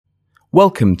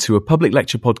Welcome to a public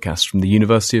lecture podcast from the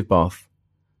University of Bath.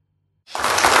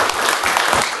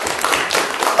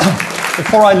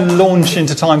 Before I launch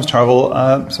into time travel,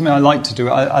 something I like to do,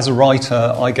 as a writer,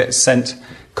 I get sent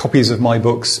copies of my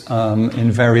books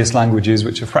in various languages,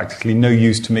 which are practically no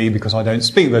use to me because I don't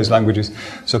speak those languages.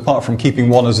 So apart from keeping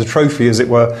one as a trophy, as it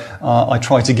were, I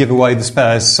try to give away the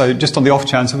spares. So just on the off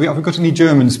chance, have we got any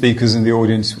German speakers in the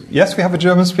audience? Yes, we have a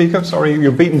German speaker. Sorry,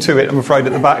 you're beaten to it, I'm afraid,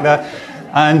 at the back there.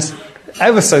 And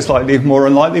ever so slightly more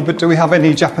unlikely, but do we have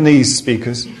any Japanese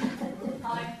speakers?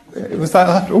 Was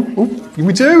that?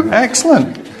 We do?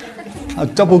 Excellent. A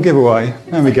double giveaway.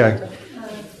 There we go.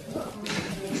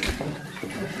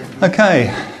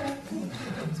 Okay.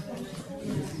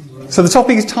 So the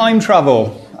topic is time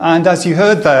travel. And as you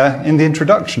heard there in the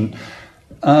introduction,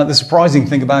 the surprising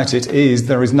thing about it is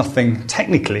there is nothing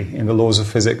technically in the laws of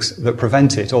physics that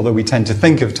prevent it, although we tend to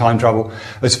think of time travel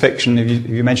as fiction. If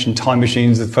you mention time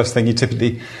machines, the first thing you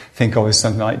typically think of is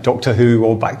something like Doctor Who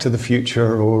or Back to the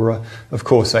Future or, of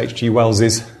course, H.G.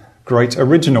 Wells's great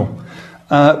original.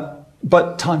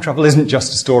 But time travel isn't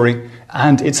just a story,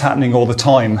 and it's happening all the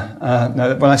time.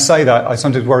 Now, when I say that, I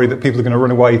sometimes worry that people are going to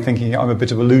run away thinking I'm a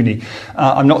bit of a loony.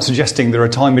 I'm not suggesting there are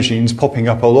time machines popping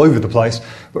up all over the place,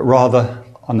 but rather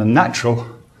on a natural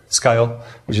scale,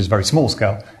 which is a very small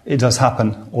scale, it does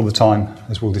happen all the time,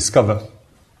 as we'll discover.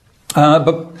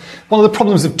 But one of the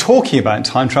problems of talking about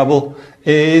time travel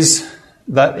is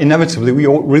that inevitably we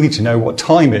ought really to know what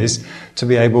time is to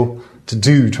be able to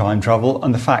do time travel,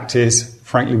 and the fact is,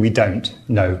 frankly, we don't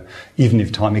know, even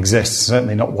if time exists,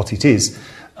 certainly not what it is.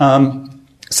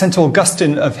 St.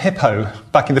 Augustine of Hippo,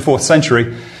 back in the 4th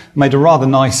century, made a rather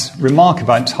nice remark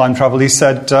about time travel. He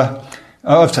said,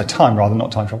 time rather,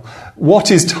 not time travel.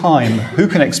 What is time? Who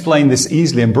can explain this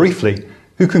easily and briefly?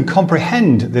 Who can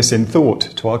comprehend this in thought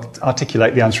to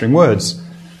articulate the answering words?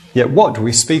 Yet what do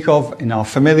we speak of in our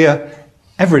familiar,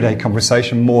 everyday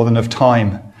conversation more than of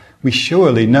time? We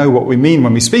surely know what we mean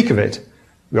when we speak of it.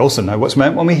 We also know what's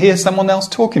meant when we hear someone else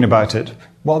talking about it.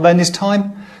 What then is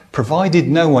time? Provided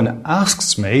no one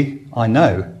asks me, I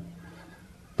know.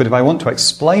 But if I want to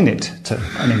explain it to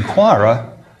an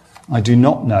inquirer, I do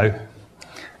not know.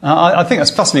 I think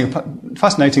that's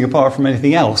fascinating apart from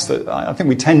anything else, that I think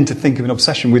we tend to think of an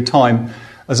obsession with time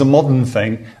as a modern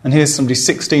thing. And here's somebody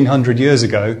 1,600 years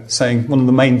ago saying one of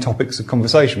the main topics of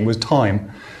conversation was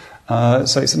time.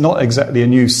 So it's not exactly a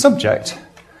new subject.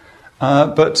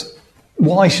 But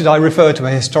why should I refer to a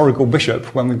historical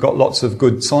bishop when we've got lots of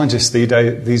good scientists these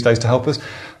days to help us?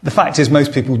 The fact is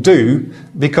most people do,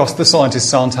 because the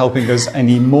scientists aren't helping us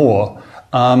anymore.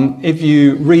 If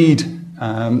you read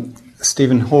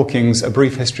Stephen Hawking's A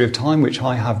Brief History of Time, which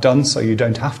I have done, so you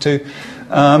don't have to.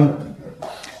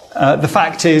 The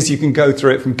fact is you can go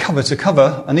through it from cover to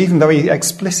cover, and even though he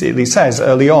explicitly says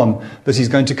early on that he's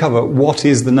going to cover what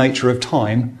is the nature of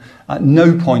time, at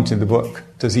no point in the book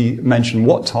does he mention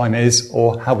what time is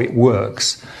or how it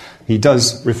works. He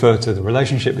does refer to the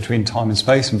relationship between time and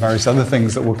space and various other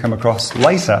things that we'll come across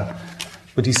later,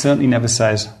 but he certainly never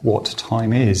says what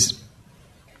time is.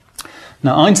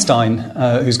 Now, Einstein,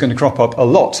 who's going to crop up a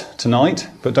lot tonight,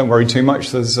 but don't worry too much,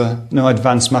 there's no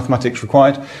advanced mathematics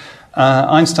required.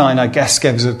 Einstein, I guess,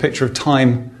 gave us a picture of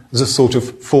time as a sort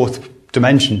of fourth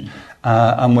dimension,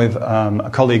 and with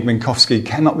a colleague, Minkowski,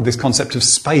 came up with this concept of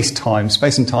space-time.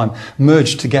 Space and time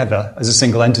merged together as a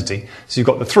single entity. So you've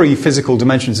got the three physical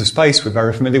dimensions of space we're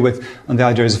very familiar with, and the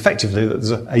idea is effectively that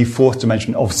there's a fourth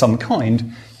dimension of some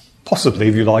kind, possibly,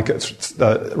 if you like, at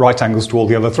right angles to all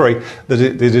the other three, that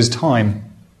it is time.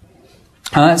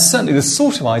 It's certainly the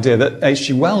sort of idea that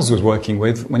H.G. Wells was working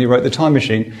with when he wrote The Time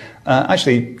Machine.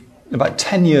 Actually, about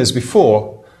 10 years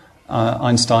before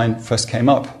Einstein first came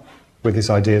up with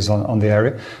his ideas on the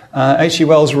area, H.G.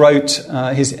 Wells wrote,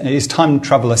 his time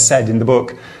traveller said in the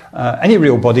book, any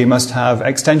real body must have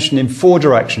extension in 4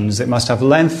 directions. It must have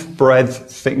length,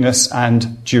 breadth, thickness,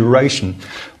 and duration.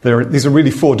 These are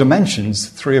really 4 dimensions,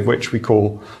 3 of which we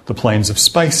call the planes of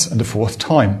space and a 4th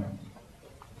time.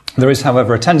 There is,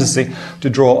 however, a tendency to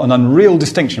draw an unreal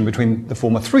distinction between the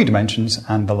former 3 dimensions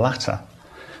and the latter.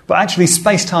 But actually,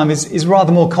 space-time is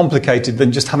rather more complicated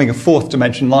than just having a 4th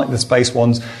dimension like the space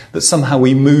ones that somehow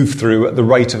we move through at the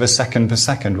rate of a second per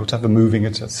second, whatever moving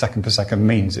at a second per second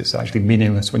means. It's actually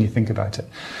meaningless when you think about it.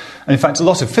 And in fact, a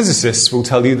lot of physicists will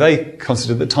tell you they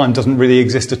consider that time doesn't really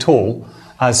exist at all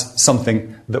as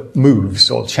something that moves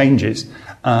or changes.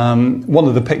 One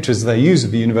of the pictures they use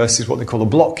of the universe is what they call a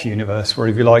block universe, where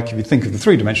if you think of the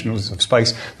 3 dimensions of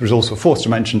space, there's also a 4th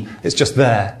dimension. It's just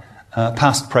there.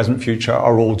 Past, present, future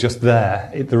are all just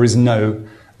there. There is no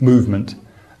movement.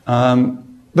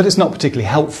 But it's not particularly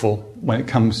helpful when it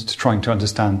comes to trying to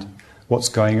understand what's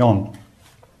going on.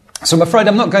 So I'm afraid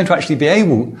I'm not going to actually be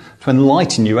able to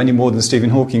enlighten you any more than Stephen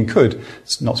Hawking could,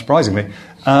 not surprisingly,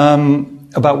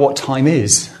 about what time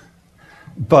is.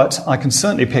 But I can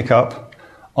certainly pick up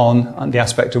on the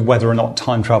aspect of whether or not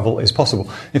time travel is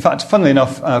possible. In fact, funnily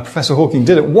enough, Professor Hawking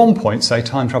did at one point say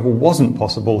time travel wasn't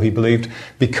possible, he believed,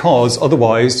 because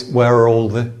otherwise, where are all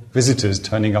the visitors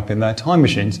turning up in their time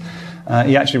machines?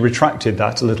 He actually retracted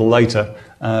that a little later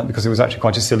because it was actually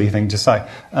quite a silly thing to say.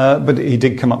 But he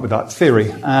did come up with that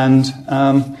theory. And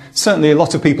certainly a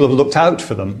lot of people have looked out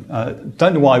for them.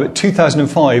 Don't know why, but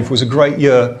 2005 was a great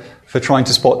year for trying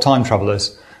to spot time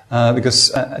travellers.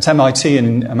 Because at MIT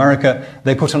in America,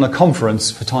 they put on a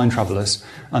conference for time travellers.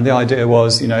 And the idea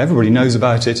was, everybody knows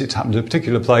about it. It happened at a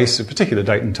particular place, a particular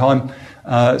date and time.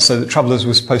 So that travellers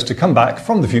were supposed to come back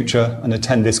from the future and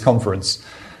attend this conference.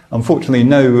 Unfortunately,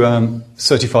 no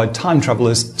certified time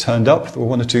travellers turned up. There were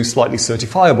one or two slightly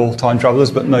certifiable time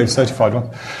travellers, but no certified one.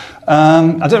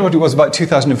 I don't know what it was about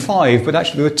 2005, but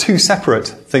actually there were two separate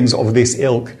things of this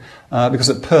ilk. Because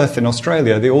at Perth in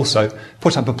Australia, they also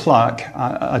put up a plaque.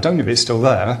 I don't know if it's still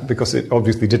there, because it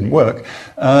obviously didn't work.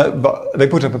 But they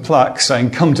put up a plaque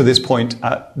saying, come to this point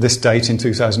at this date in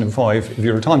 2005 if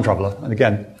you're a time traveller. And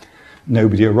again,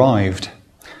 nobody arrived.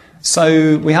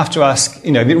 So we have to ask,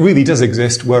 if it really does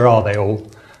exist, where are they all?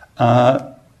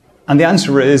 And the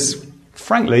answer is,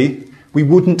 frankly, we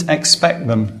wouldn't expect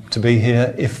them to be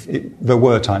here if there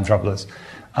were time travellers.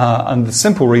 And the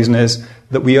simple reason is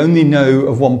that we only know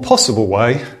of one possible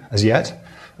way, as yet,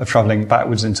 of travelling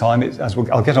backwards in time.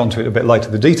 I'll get onto it a bit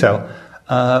later, the detail.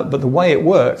 But the way it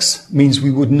works means we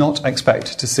would not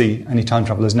expect to see any time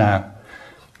travellers now.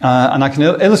 And I can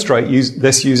illustrate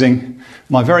this using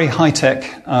my very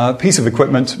high-tech piece of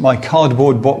equipment, my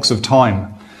cardboard box of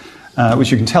time,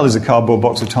 which you can tell is a cardboard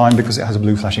box of time because it has a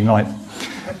blue flashing light.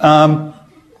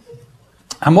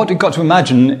 And what you've got to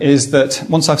imagine is that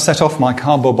once I've set off my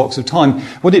cardboard box of time,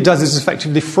 what it does is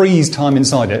effectively freeze time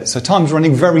inside it. So time's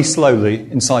running very slowly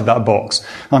inside that box.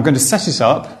 And I'm going to set it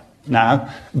up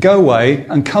now, go away,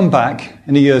 and come back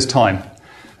in a year's time.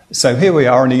 So here we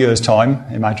are in a year's time,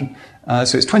 imagine.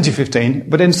 So it's 2015,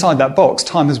 but inside that box,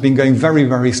 time has been going very,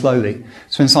 very slowly.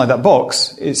 So inside that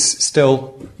box, it's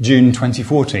still June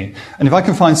 2014. And if I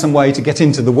can find some way to get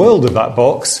into the world of that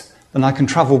box, then I can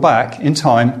travel back in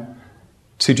time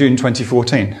to June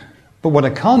 2014. But what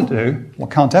I can't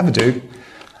ever do,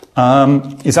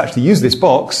 is actually use this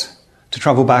box to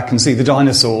travel back and see the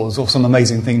dinosaurs or some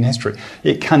amazing thing in history.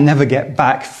 It can never get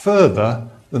back further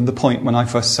than the point when I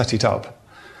first set it up.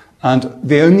 And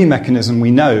the only mechanism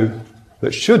we know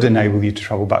that should enable you to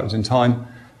travel backwards in time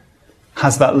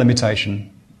has that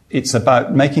limitation. It's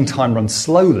about making time run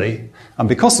slowly, and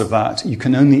because of that, you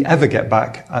can only ever get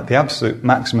back at the absolute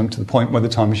maximum to the point where the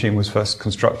time machine was first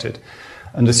constructed.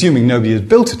 And assuming nobody has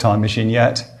built a time machine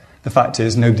yet, the fact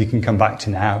is nobody can come back to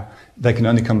now. They can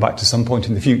only come back to some point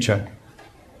in the future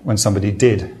when somebody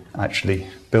did actually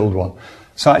build one.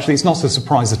 So actually it's not a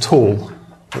surprise at all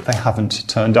that they haven't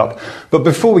turned up. But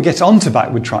before we get on to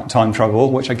backward time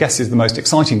travel, which I guess is the most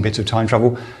exciting bit of time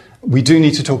travel, we do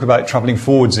need to talk about travelling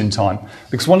forwards in time.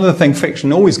 Because one of the things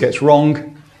fiction always gets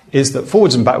wrong is that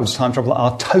forwards and backwards time travel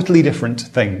are totally different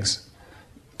things.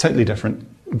 Totally different.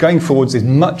 Going forwards is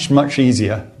much, much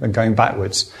easier than going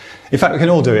backwards. In fact, we can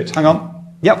all do it. Hang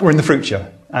on. Yep, we're in the future.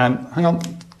 Hang on.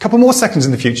 A couple more seconds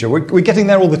in the future. We're getting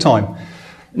there all the time.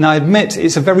 Now, I admit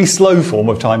it's a very slow form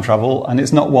of time travel, and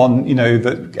it's not one,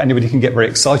 that anybody can get very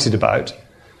excited about.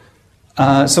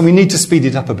 So we need to speed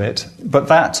it up a bit. But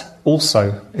that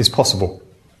also is possible.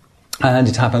 And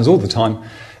it happens all the time,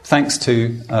 thanks to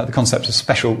the concept of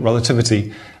special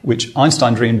relativity, which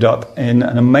Einstein dreamed up in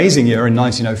an amazing year in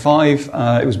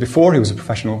 1905. It was before he was a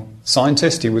professional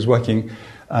scientist. He was working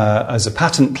as a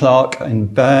patent clerk in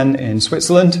Bern in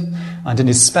Switzerland. And in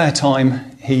his spare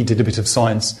time, he did a bit of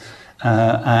science.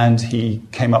 And he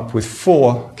came up with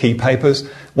 4 key papers,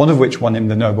 one of which won him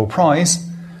the Nobel Prize.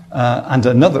 And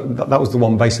another, that was the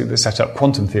one basically that set up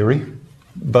quantum theory.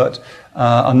 But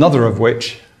another of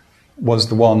which was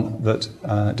the one that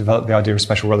developed the idea of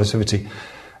special relativity.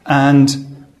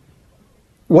 And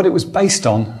what it was based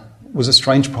on was a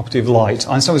strange property of light.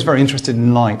 Einstein was very interested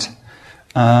in light.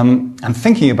 And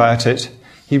thinking about it,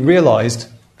 he realized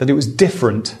that it was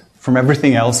different from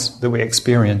everything else that we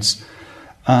experience.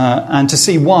 And to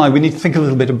see why, we need to think a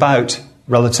little bit about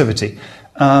relativity.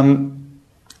 And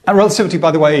relativity,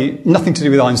 by the way, nothing to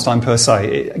do with Einstein per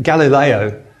se.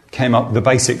 Galileo came up with the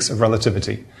basics of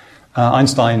relativity.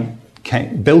 Einstein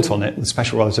built on it, the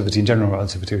special relativity and general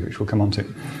relativity, which we'll come on to.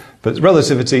 But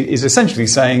relativity is essentially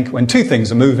saying when two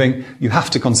things are moving, you have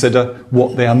to consider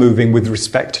what they are moving with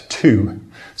respect to.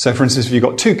 So, for instance, if you've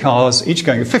got two cars, each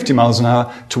going at 50 miles an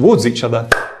hour towards each other,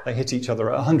 they hit each other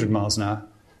at 100 miles an hour.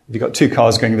 If you've got two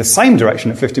cars going in the same direction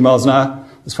at 50 miles an hour,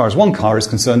 as far as one car is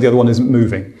concerned, the other one isn't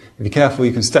moving. If you're careful,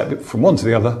 you can step from one to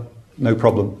the other, no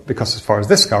problem, because as far as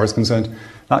this car is concerned,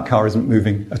 that car isn't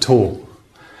moving at all.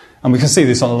 And we can see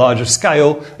this on a larger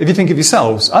scale. If you think of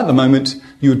yourselves, at the moment,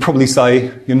 you would probably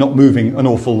say you're not moving an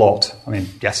awful lot. I mean,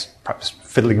 yes, perhaps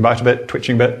fiddling about a bit,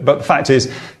 twitching a bit, but the fact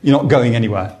is, you're not going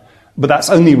anywhere. But that's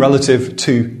only relative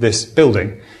to this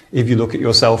building. If you look at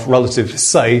yourself relative,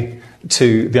 say,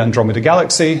 to the Andromeda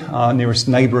Galaxy, our nearest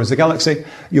neighbour as a galaxy,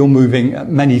 you're moving at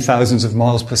many thousands of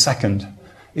miles per second.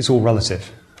 It's all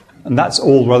relative. And that's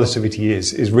all relativity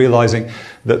is realising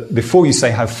that before you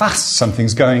say how fast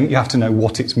something's going, you have to know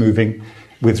what it's moving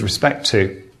with respect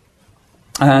to.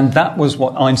 And that was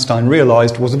what Einstein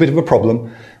realised was a bit of a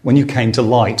problem when you came to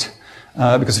light.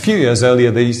 Because a few years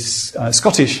earlier, the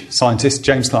Scottish scientist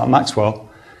James Clerk Maxwell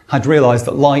had realised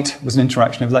that light was an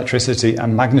interaction of electricity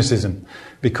and magnetism.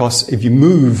 Because if you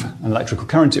move an electrical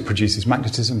current, it produces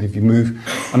magnetism. If you move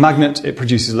a magnet, it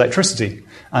produces electricity.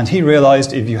 And he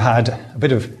realised if you had a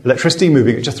bit of electricity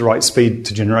moving at just the right speed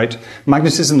to generate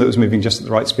magnetism that was moving just at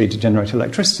the right speed to generate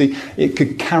electricity, it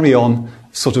could carry on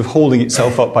sort of holding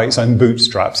itself up by its own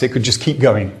bootstraps. It could just keep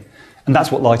going. And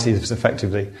that's what light is,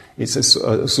 effectively. It's a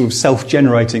sort of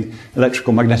self-generating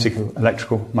electrical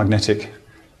magnetic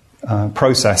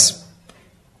process.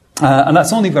 And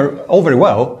that's all very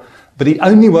well, but it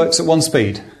only works at one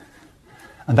speed.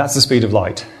 And that's the speed of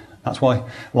light. That's why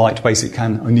light basically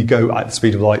can only go at the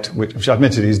speed of light, which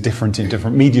admittedly is different in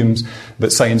different mediums,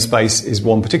 but say in space is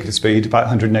one particular speed, about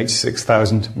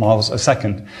 186,000 miles a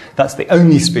second. That's the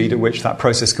only speed at which that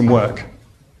process can work.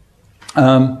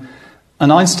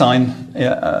 And Einstein,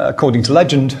 according to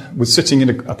legend, was sitting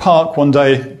in a park one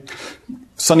day,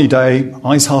 sunny day,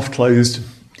 eyes half closed,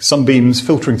 sunbeams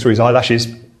filtering through his eyelashes,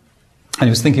 and he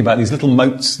was thinking about these little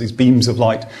motes, these beams of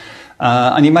light.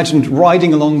 And he imagined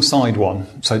riding alongside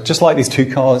one. So just like these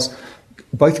two cars,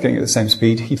 both going at the same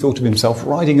speed, he thought of himself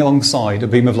riding alongside a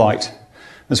beam of light.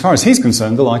 As far as he's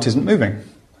concerned, the light isn't moving.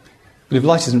 But if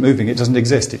light isn't moving, it doesn't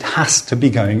exist. It has to be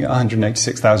going at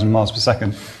 186,000 miles per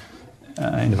second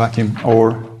in a vacuum,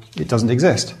 or it doesn't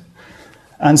exist.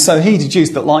 And so he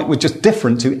deduced that light was just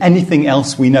different to anything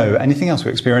else we know, anything else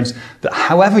we experience, that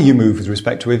however you move with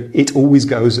respect to it, it always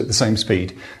goes at the same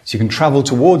speed. So you can travel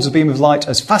towards a beam of light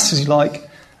as fast as you like,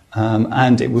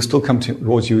 and it will still come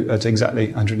towards you at exactly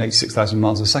 186,000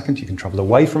 miles a second. You can travel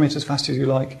away from it as fast as you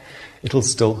like. It'll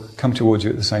still come towards you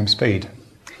at the same speed.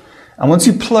 And once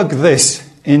you plug this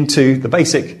into the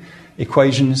basic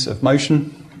equations of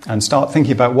motion and start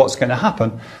thinking about what's going to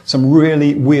happen, some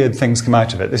really weird things come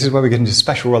out of it. This is where we get into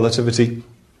special relativity.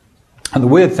 And the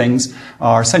weird things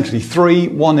are essentially three.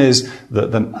 One is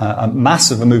that the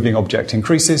mass of a moving object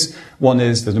increases. One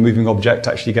is that a moving object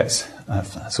actually gets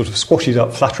sort of squashes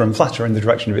up flatter and flatter in the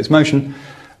direction of its motion.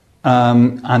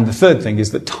 And the third thing is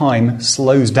that time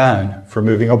slows down for a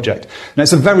moving object. Now,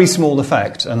 it's a very small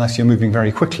effect unless you're moving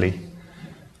very quickly.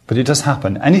 But it does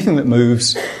happen. Anything that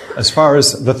moves, as far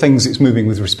as the things it's moving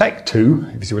with respect to,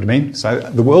 if you see what I mean, so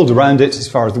the world around it, as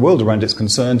far as the world around it's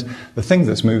concerned, the thing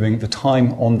that's moving, the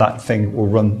time on that thing will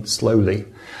run slowly.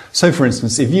 So, for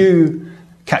instance, if you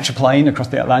catch a plane across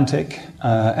the Atlantic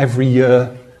every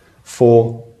year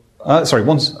once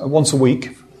a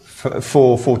week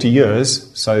for 40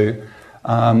 years, so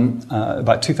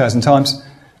about 2,000 times,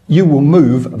 you will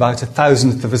move about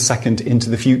 1,000th of a second into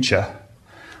the future.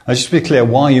 Now, just to be clear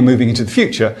why you're moving into the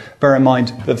future, bear in mind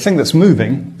that the thing that's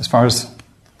moving, as far as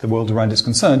the world around is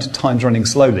concerned, time's running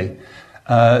slowly.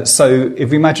 So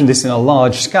if we imagine this in a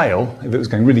large scale, if it was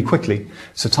going really quickly,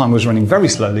 so time was running very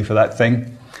slowly for that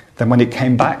thing, then when it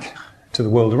came back to the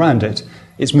world around it,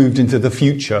 it's moved into the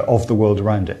future of the world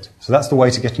around it. So that's the way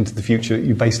to get into the future.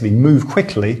 You basically move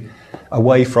quickly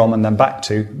away from and then back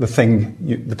to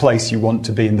the place you want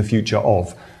to be in the future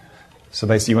of. So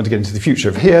basically you want to get into the future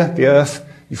of here, the Earth.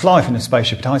 You fly off in a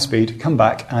spaceship at high speed, come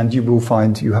back, and you will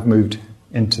find you have moved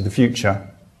into the future.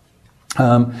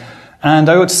 And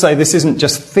I ought to say this isn't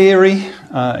just theory.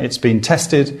 It's been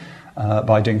tested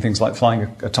by doing things like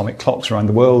flying atomic clocks around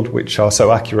the world, which are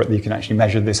so accurate that you can actually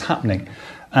measure this happening.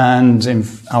 And in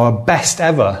our best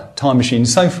ever time machine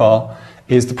so far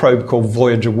is the probe called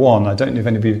Voyager 1. I don't know if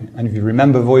any of you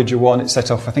remember Voyager 1. It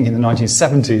set off, I think, in the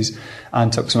 1970s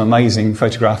and took some amazing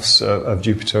photographs of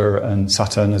Jupiter and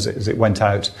Saturn as it went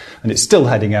out. And it's still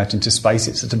heading out into space.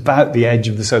 It's at about the edge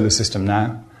of the solar system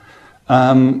now.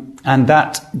 And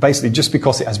that, basically, just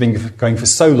because it has been going for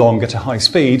so long at a high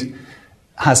speed,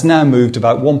 has now moved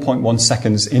about 1.1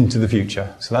 seconds into the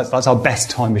future. So that's our best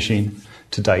time machine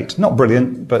to date. Not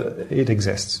brilliant, but it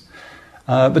exists.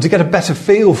 But to get a better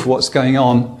feel for what's going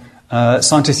on,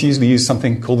 scientists usually use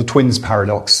something called the twins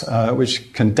paradox,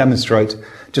 which can demonstrate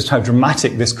just how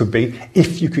dramatic this could be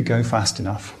if you could go fast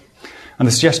enough. And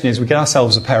the suggestion is we get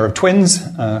ourselves a pair of twins,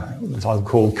 that I'll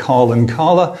call Carl and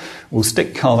Carla. We'll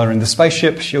stick Carla in the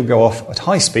spaceship. She'll go off at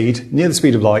high speed, near the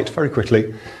speed of light, very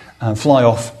quickly, and fly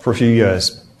off for a few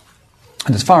years.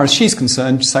 And as far as she's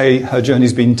concerned, say her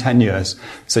journey's been 10 years.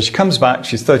 So she comes back,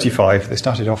 she's 35. They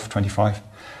started off 25.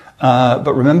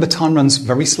 But remember, time runs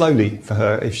very slowly for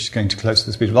her if she's going too close to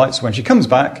the speed of light. So when she comes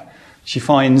back, she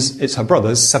finds it's her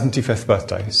brother's 75th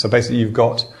birthday. So basically you've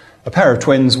got a pair of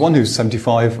twins, one who's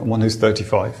 75 and one who's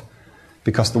 35.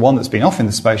 Because the one that's been off in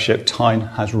the spaceship, time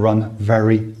has run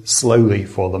very slowly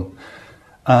for them.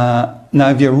 Now,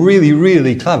 if you're really,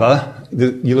 really clever,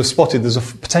 you'll have spotted there's a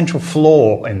potential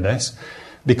flaw in this,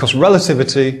 because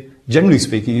relativity, generally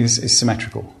speaking, is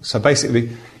symmetrical. So basically,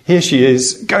 here she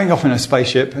is going off in a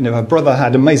spaceship, and if her brother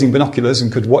had amazing binoculars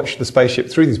and could watch the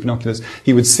spaceship through these binoculars,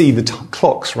 he would see the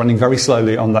clocks running very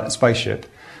slowly on that spaceship.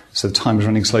 So the time is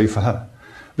running slowly for her.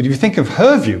 But if you think of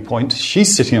her viewpoint,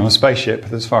 she's sitting on a spaceship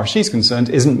that, as far as she's concerned,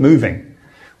 isn't moving.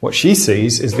 What she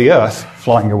sees is the Earth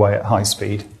flying away at high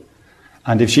speed.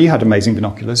 And if she had amazing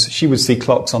binoculars, she would see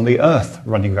clocks on the Earth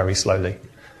running very slowly.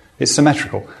 It's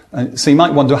symmetrical. So you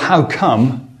might wonder how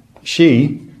come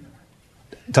she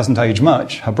doesn't age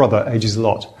much, her brother ages a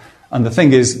lot. And the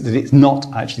thing is that it's not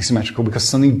actually symmetrical because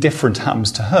something different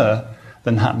happens to her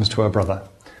than happens to her brother.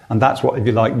 And that's what, if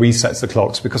you like, resets the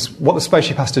clocks. Because what the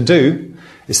spaceship has to do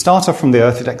is start off from the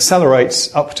Earth, it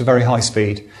accelerates up to very high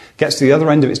speed, gets to the other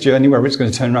end of its journey where it's going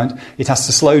to turn around, it has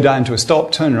to slow down to a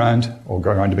stop, turn around, or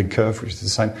go around a big curve, which is the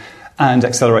same, and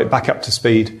accelerate back up to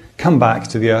speed, come back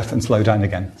to the Earth and slow down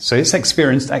again. So it's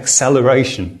experienced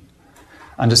acceleration.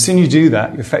 And as soon as you do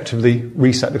that, you effectively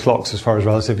reset the clocks as far as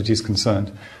relativity is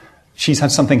concerned. She's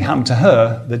had something happen to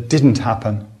her that didn't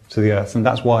happen to the Earth, and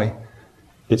that's why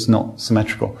it's not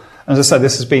symmetrical. As I said,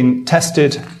 this has been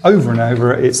tested over and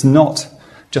over. It's not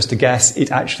just a guess. It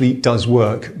actually does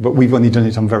work, but we've only done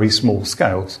it on very small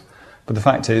scales. But the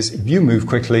fact is, if you move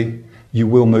quickly, you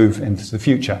will move into the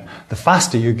future. The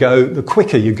faster you go, the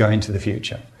quicker you go into the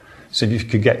future. So if you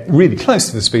could get really close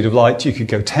to the speed of light, you could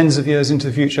go tens of years into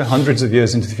the future, hundreds of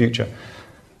years into the future.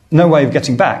 No way of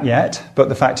getting back yet, but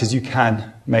the fact is you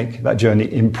can make that journey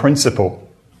in principle.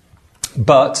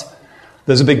 But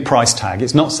there's a big price tag.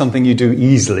 It's not something you do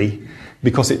easily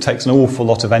because it takes an awful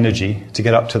lot of energy to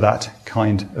get up to that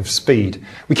kind of speed.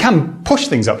 We can push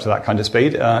things up to that kind of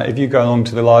speed. If you go along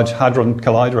to the Large Hadron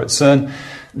Collider at CERN,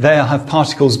 they'll have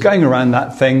particles going around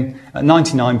that thing at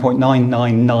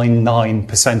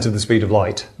 99.9999% of the speed of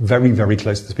light. Very, very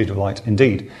close to the speed of light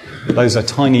indeed. But those are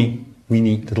tiny,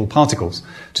 weeny little particles.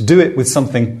 To do it with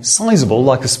something sizable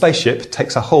like a spaceship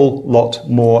takes a whole lot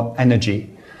more energy.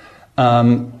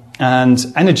 And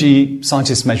energy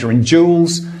scientists measure in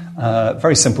joules.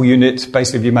 Very simple unit.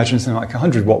 Basically, if you imagine something like a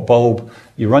 100-watt bulb,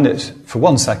 you run it for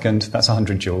 1 second, that's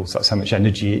 100 joules. That's how much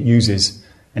energy it uses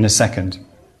in a second.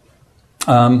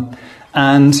 And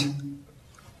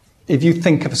if you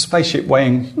think of a spaceship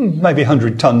weighing maybe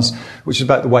 100 tons, which is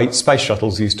about the weight space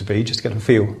shuttles used to be, just to get a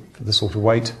feel for the sort of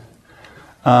weight,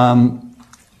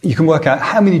 you can work out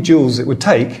how many joules it would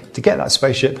take to get that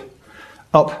spaceship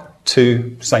up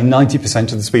to, say,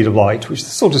 90% of the speed of light, which is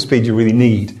the sort of speed you really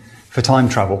need for time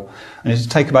travel. And it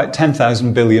would take about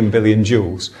 10,000 billion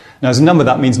joules. Now, as a number,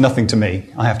 that means nothing to me,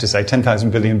 I have to say. 10,000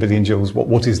 billion joules,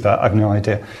 what is that? I have no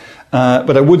idea.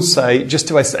 But I would say, just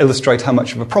to illustrate how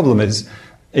much of a problem it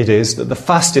is, that the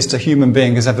fastest a human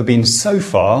being has ever been so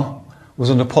far was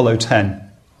on Apollo 10.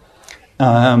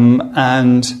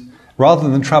 And rather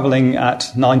than travelling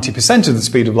at 90% of the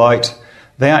speed of light,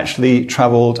 they actually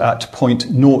travelled at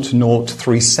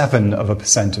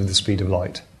 0.0037% of the speed of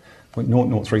light.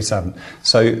 0.0037.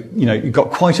 So, you've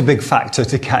got quite a big factor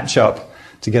to catch up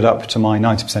to get up to my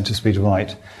 90% of the speed of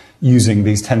light using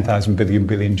these 10,000 billion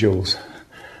joules.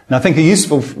 And I think a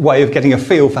useful way of getting a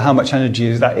feel for how much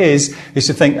energy that is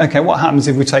to think, okay, what happens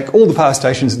if we take all the power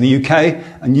stations in the UK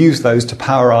and use those to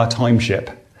power our time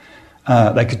ship?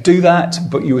 They could do that,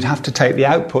 but you would have to take the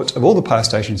output of all the power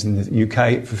stations in the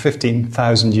UK for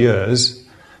 15,000 years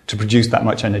to produce that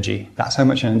much energy. That's how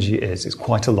much energy it is. It's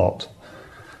quite a lot.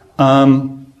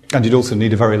 And you'd also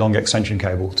need a very long extension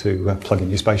cable to plug in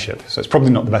your spaceship. So it's probably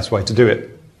not the best way to do it.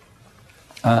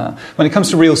 When it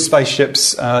comes to real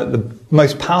spaceships, the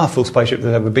most powerful spaceship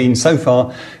that have ever been so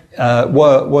far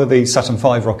were the Saturn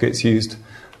V rockets used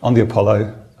on the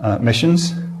Apollo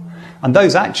missions. And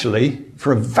those actually,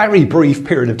 for a very brief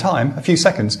period of time, a few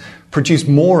seconds, produced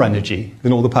more energy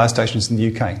than all the power stations in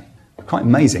the UK. Quite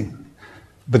amazing.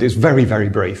 But it's very, very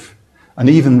brief. And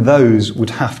even those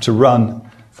would have to run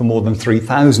for more than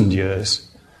 3,000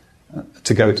 years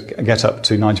to get up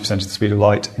to 90% of the speed of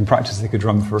light. In practice, they could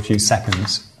run for a few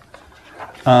seconds.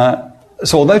 So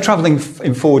although travelling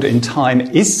forward in time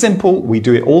is simple, we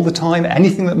do it all the time,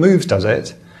 anything that moves does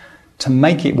it, to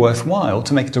make it worthwhile,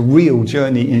 to make it a real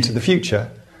journey into the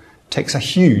future, takes a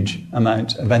huge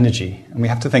amount of energy. And we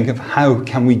have to think of how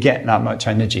can we get that much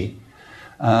energy.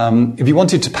 If you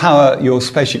wanted to power your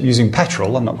spaceship using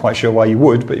petrol, I'm not quite sure why you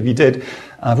would, but if you did,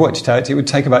 I've worked it out, it would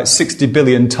take about 60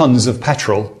 billion tonnes of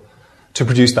petrol to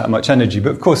produce that much energy.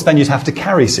 But of course, then you'd have to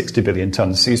carry 60 billion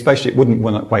tonnes. So your spaceship wouldn't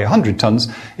weigh 100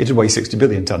 tonnes, it would weigh 60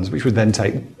 billion tonnes, which would then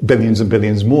take billions and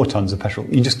billions more tonnes of petrol.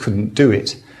 You just couldn't do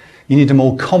it. You need a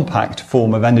more compact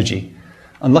form of energy.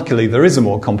 And luckily, there is a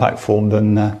more compact form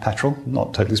than petrol,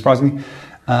 not totally surprisingly.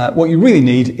 What you really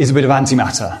need is a bit of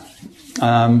antimatter.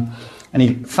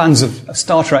 Any fans of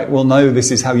Star Trek will know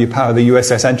this is how you power the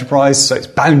USS Enterprise, so it's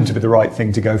bound to be the right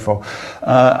thing to go for.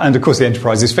 And of course, the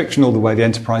Enterprise is fictional. The way the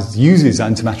Enterprise uses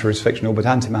antimatter is fictional, but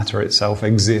antimatter itself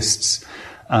exists.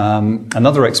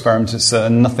 Another experiment at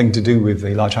CERN, nothing to do with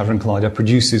the Large Hadron Collider,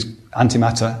 produces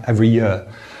antimatter every year.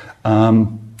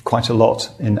 Quite a lot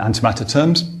in antimatter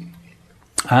terms.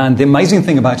 And the amazing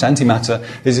thing about antimatter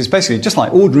is it's basically just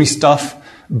like ordinary stuff,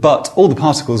 but all the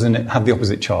particles in it have the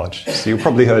opposite charge. So you've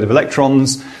probably heard of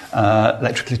electrons,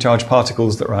 electrically charged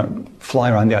particles that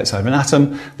fly around the outside of an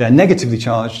atom. They're negatively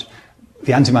charged.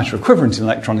 The antimatter equivalent in an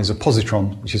electron is a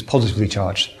positron, which is positively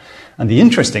charged. And the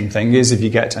interesting thing is if you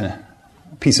get a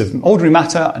piece of ordinary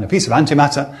matter and a piece of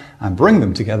antimatter and bring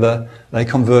them together, they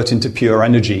convert into pure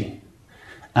energy.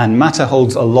 And matter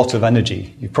holds a lot of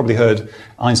energy. You've probably heard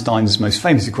Einstein's most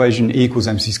famous equation, E equals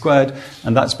mc squared,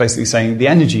 and that's basically saying the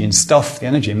energy in stuff, the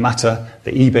energy in matter,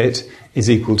 the E bit, is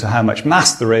equal to how much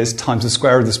mass there is times the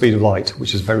square of the speed of light,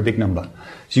 which is a very big number.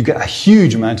 So you get a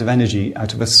huge amount of energy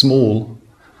out of a small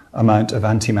amount of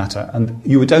antimatter. And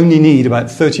you would only need about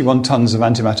 31 tons of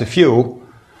antimatter fuel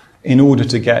in order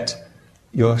to get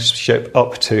your ship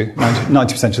up to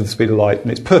 90% of the speed of light,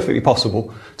 and it's perfectly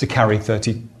possible to carry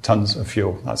 30 tons of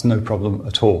fuel. That's no problem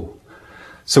at all.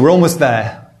 So we're almost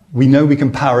there. We know we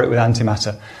can power it with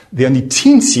antimatter. The only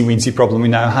teensy-weensy problem we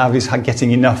now have is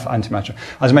getting enough antimatter.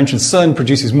 As I mentioned, CERN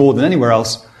produces more than anywhere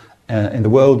else in the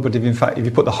world, but if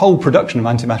you put the whole production of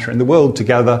antimatter in the world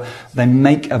together, they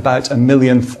make about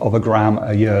 1/1,000,000 of a gram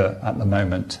a year at the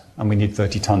moment, and we need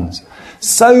 30 tons.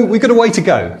 So we've got a way to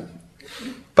go.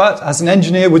 But, as an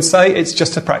engineer would say, it's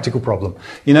just a practical problem.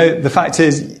 You know, the fact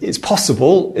is, it's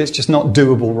possible, it's just not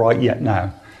doable right yet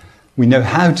now. We know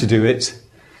how to do it,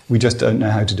 we just don't know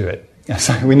how to do it.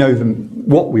 So we know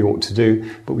what we ought to do,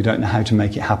 but we don't know how to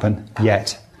make it happen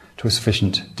yet to a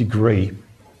sufficient degree.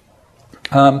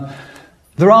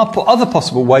 There are other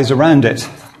possible ways around it,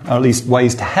 or at least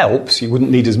ways to help, so you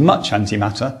wouldn't need as much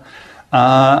antimatter.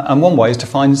 And one way is to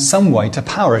find some way to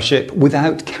power a ship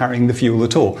without carrying the fuel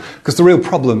at all. Because the real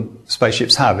problem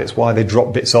spaceships have, it's why they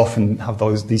drop bits off and have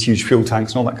these huge fuel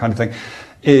tanks and all that kind of thing,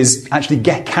 is actually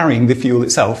carrying the fuel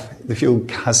itself. The fuel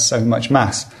has so much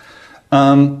mass.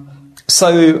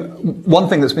 So one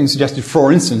thing that's been suggested,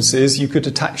 for instance, is you could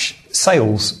attach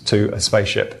sails to a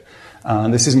spaceship.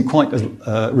 This isn't quite as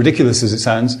ridiculous as it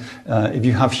sounds. If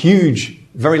you have huge,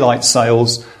 very light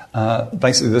sails,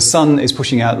 basically the sun is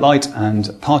pushing out light and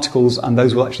particles, and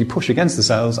those will actually push against the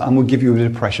sails and will give you a bit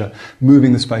of pressure,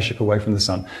 moving the spaceship away from the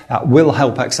sun. That will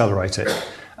help accelerate it.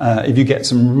 If you get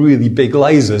some really big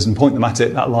lasers and point them at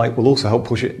it, that light will also help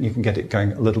push it, and you can get it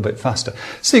going a little bit faster.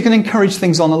 So you can encourage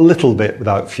things on a little bit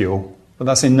without fuel, but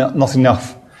that's not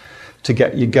enough to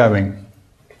get you going.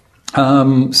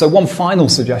 So one final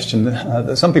suggestion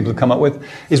that some people have come up with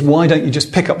is, why don't you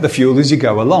just pick up the fuel as you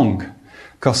go along?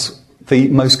 Because the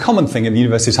most common thing in the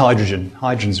universe is hydrogen.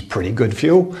 Hydrogen's a pretty good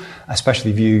fuel,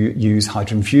 especially if you use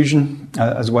hydrogen fusion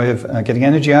as a way of getting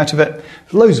energy out of it.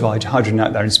 There's loads of hydrogen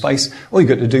out there in space. All you've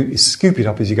got to do is scoop it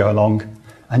up as you go along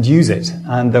and use it.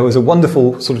 And there was a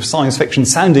wonderful sort of science fiction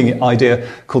sounding idea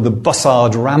called the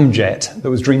Bussard ramjet that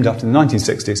was dreamed up in the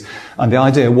 1960s. And the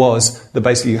idea was that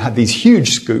basically you had these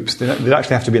huge scoops. They'd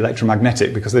actually have to be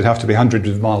electromagnetic because they'd have to be hundreds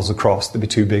of miles across. They'd be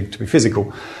too big to be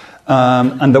physical.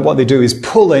 And that what they do is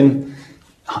pull in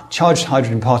charged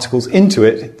hydrogen particles into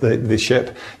it, the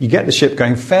ship. You get the ship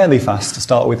going fairly fast to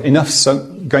start with,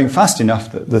 going fast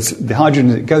enough that the hydrogen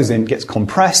that goes in gets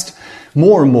compressed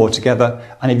more and more together,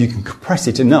 and if you can compress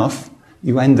it enough,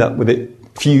 you end up with it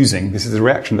fusing. This is a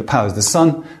reaction that powers the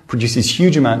sun, produces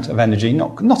huge amount of energy,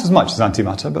 not as much as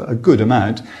antimatter, but a good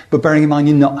amount, but bearing in mind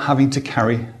you're not having to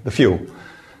carry the fuel.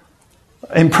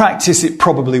 In practice, it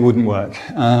probably wouldn't work.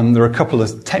 There are a couple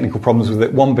of technical problems with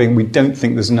it. One being we don't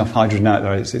think there's enough hydrogen out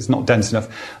there. It's not dense enough.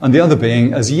 And the other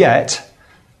being, as yet,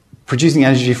 producing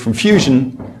energy from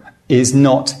fusion is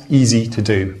not easy to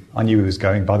do. I knew he was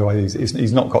going, by the way.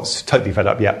 He's not got totally fed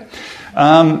up yet.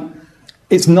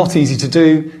 It's not easy to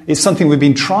do. It's something we've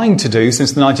been trying to do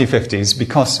since the 1950s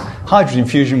because hydrogen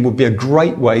fusion would be a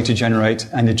great way to generate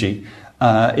energy.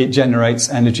 It generates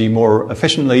energy more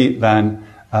efficiently than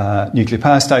nuclear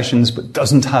power stations, but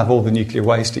doesn't have all the nuclear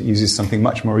waste. It uses something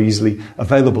much more easily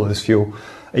available as fuel.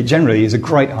 It generally is a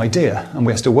great idea, and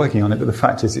we're still working on it, but the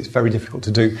fact is it's very difficult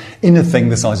to do in a thing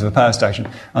the size of a power station,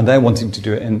 and they're wanting to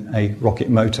do it in a rocket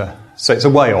motor. So it's a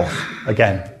way off,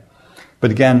 again.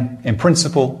 But again, in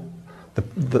principle,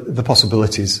 the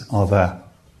possibilities are there.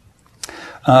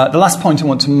 The last point I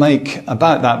want to make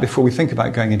about that before we think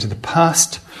about going into the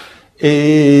past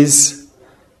is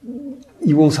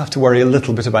you also have to worry a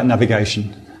little bit about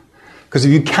navigation. Because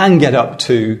if you can get up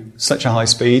to such a high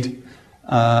speed,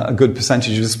 a good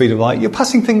percentage of the speed of light, you're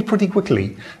passing things pretty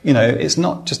quickly. You know, it's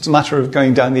not just a matter of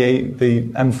going down the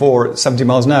M4 at 70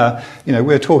 miles an hour. You know,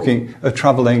 we're talking of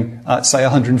travelling at, say,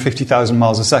 150,000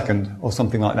 miles a second or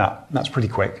something like that. That's pretty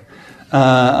quick.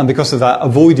 And because of that,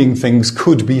 avoiding things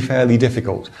could be fairly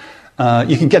difficult.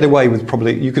 You can get away with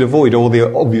you could avoid all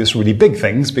the obvious really big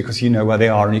things because you know where they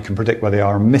are and you can predict where they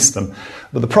are and miss them.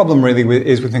 But the problem really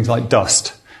is with things like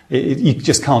dust. You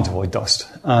just can't avoid dust.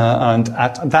 And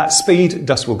at that speed,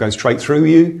 dust will go straight through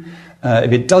you.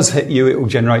 If it does hit you, it will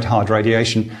generate hard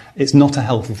radiation. It's not a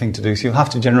healthy thing to do. So you'll have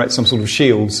to generate some sort of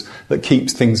shields that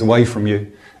keeps things away from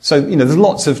you. So, you know, there's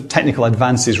lots of technical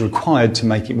advances required to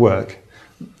make it work.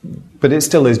 But it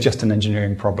still is just an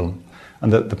engineering problem.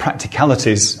 And the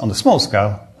practicalities on the small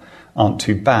scale aren't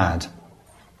too bad.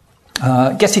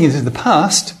 Getting into the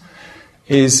past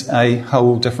is a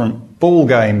whole different ball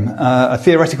game. A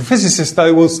theoretical physicist,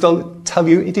 though, will still tell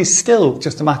you it is still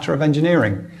just a matter of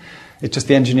engineering. It's just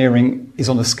the engineering is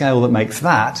on a scale that makes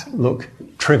that look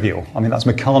trivial. I mean, that's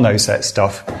Meccano set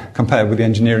stuff compared with the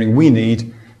engineering we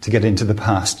need to get into the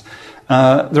past.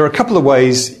 There are a couple of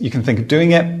ways you can think of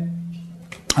doing it.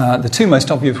 The two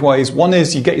most obvious ways, one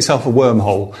is you get yourself a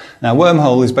wormhole. Now, a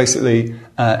wormhole is basically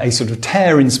a sort of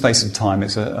tear in space of time.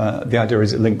 The idea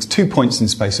is it links 2 points in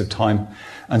space of time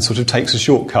and sort of takes a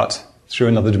shortcut through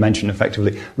another dimension,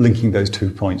 effectively linking those 2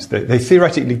 points. They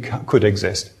theoretically could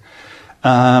exist.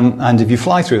 And if you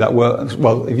fly through that,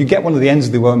 if you get one of the ends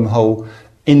of the wormhole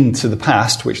into the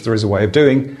past, which there is a way of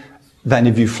doing, then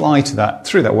if you fly through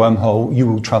that wormhole, you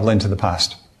will travel into the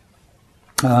past.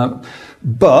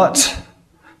 But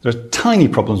there are tiny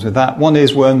problems with that. One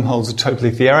is wormholes are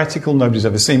totally theoretical. Nobody's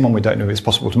ever seen one. We don't know if it's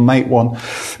possible to make one.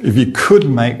 If you could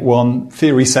make one,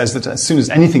 theory says that as soon as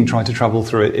anything tried to travel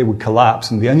through it, it would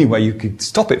collapse. And the only way you could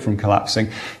stop it from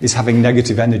collapsing is having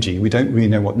negative energy. We don't really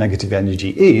know what negative energy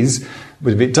is,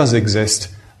 but if it does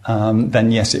exist,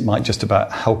 then yes, it might just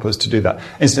about help us to do that.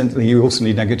 Incidentally, you also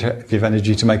need negative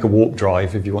energy to make a warp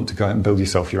drive if you want to go out and build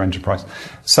yourself your enterprise.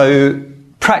 So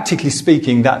practically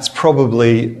speaking, that's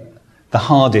probably the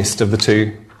hardest of the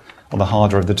two, or the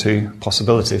harder of the two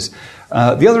possibilities.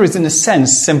 The other is, in a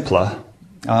sense, simpler.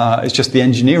 It's just the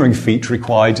engineering feat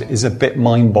required is a bit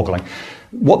mind-boggling.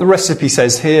 What the recipe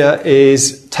says here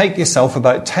is take yourself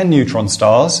about 10 neutron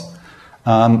stars,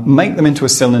 make them into a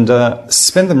cylinder,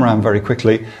 spin them around very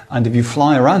quickly, and if you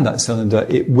fly around that cylinder,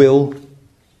 it will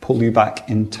pull you back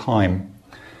in time.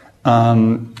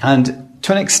 And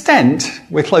to an extent,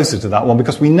 we're closer to that one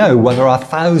because we know where there are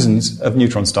thousands of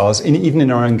neutron stars, even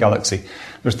in our own galaxy.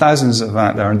 There's thousands of them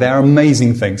out there, and they're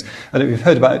amazing things. I don't know if you've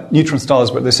heard about neutron stars,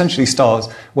 but they're essentially stars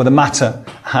where the matter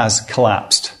has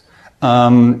collapsed.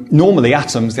 Normally, the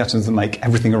atoms that make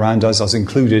everything around us, as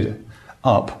included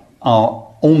up, are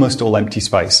almost all empty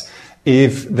space.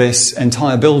 If this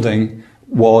entire building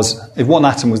if one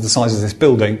atom was the size of this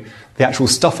building, the actual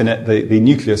stuff in it, the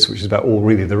nucleus, which is about all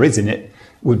really there is in it,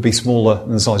 would be smaller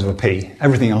than the size of a pea.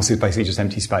 Everything else is basically just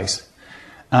empty space.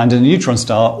 And in a neutron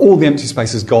star, all the empty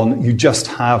space is gone. You just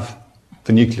have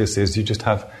the nucleuses. You just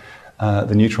have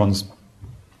the neutrons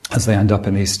as they end up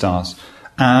in these stars.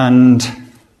 And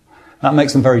that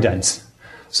makes them very dense.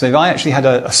 So if I actually had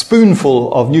a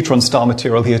spoonful of neutron star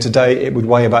material here today, it would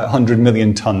weigh about 100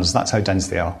 million tons. That's how dense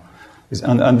they are.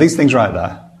 And these things are out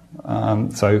there.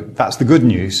 So that's the good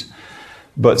news.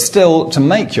 But still, to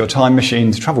make your time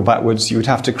machine to travel backwards, you would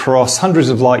have to cross hundreds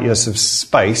of light years of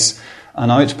space.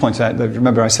 And I want to point out that,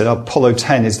 remember I said Apollo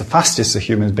 10 is the fastest a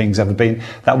human being's ever been.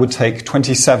 That would take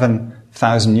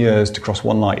 27,000 years to cross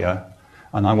 1 light year.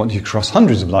 And I want you to cross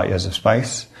hundreds of light years of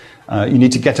space. You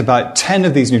need to get about 10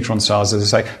 of these neutron stars,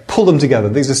 as I say, pull them together.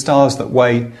 These are stars that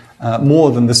weigh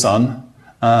more than the sun.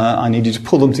 I need you to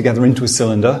pull them together into a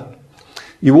cylinder.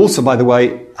 You also, by the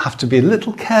way, have to be a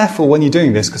little careful when you're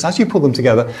doing this, because as you pull them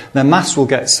together, their mass will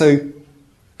get so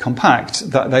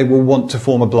compact that they will want to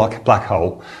form a black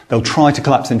hole. They'll try to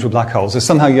collapse into a black hole. So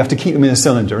somehow you have to keep them in a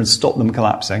cylinder and stop them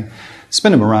collapsing,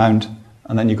 spin them around,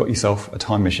 and then you've got yourself a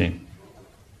time machine.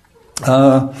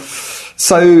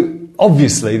 So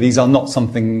obviously this is not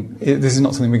something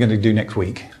we're going to do next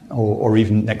week or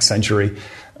even next century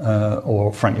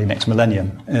or frankly next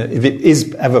millennium. If it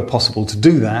is ever possible to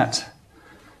do that,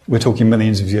 we're talking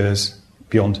millions of years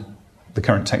beyond the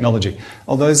current technology.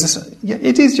 Although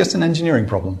it is just an engineering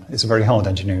problem. It's a very hard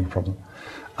engineering problem.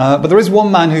 But there is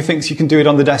one man who thinks you can do it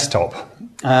on the desktop.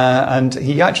 And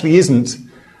he actually isn't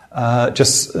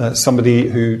just somebody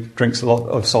who drinks a lot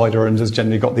of cider and has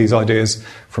generally got these ideas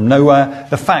from nowhere.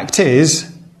 The fact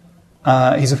is,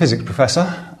 he's a physics professor.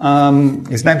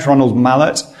 His name's Ronald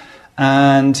Mallett,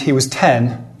 and he was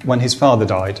 10 when his father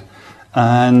died.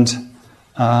 And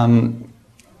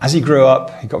as he grew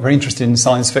up, he got very interested in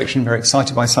science fiction, very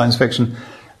excited by science fiction,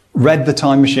 read The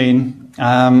Time Machine,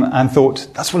 and thought,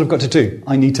 that's what I've got to do.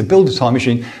 I need to build a time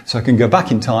machine so I can go back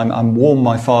in time and warn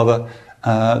my father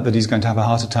that he's going to have a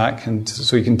heart attack, and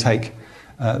so he can take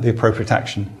the appropriate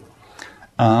action.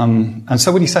 And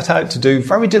so what he set out to do,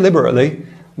 very deliberately,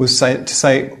 was to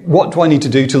say, what do I need to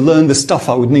do to learn the stuff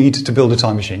I would need to build a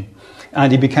time machine?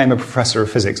 And he became a professor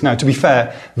of physics. Now, to be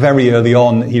fair, very early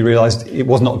on, he realized it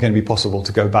was not going to be possible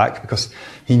to go back because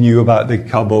he knew about the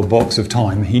cardboard box of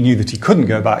time. He knew that he couldn't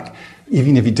go back,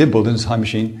 even if he did build a time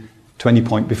machine, to any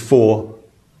point before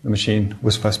the machine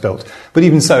was first built. But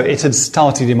even so, it had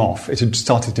started him off. It had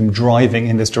started him driving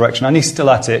in this direction, and he's still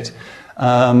at it.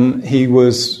 He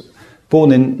was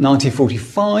born in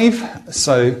 1945,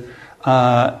 so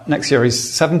next year he's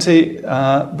 70,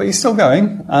 but he's still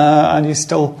going, and he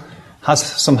still has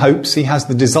some hopes. He has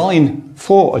the design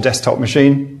for a desktop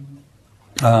machine.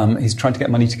 He's trying to get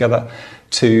money together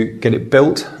to get it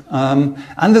built. And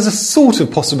there's a sort of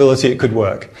possibility it could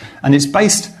work. And it's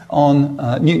based on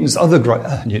Einstein's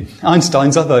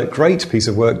other great piece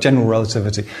of work, general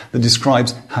relativity, that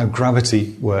describes how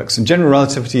gravity works. And general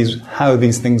relativity is how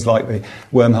these things like the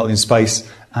wormhole in space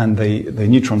and the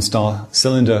neutron star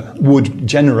cylinder would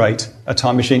generate a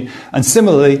time machine. And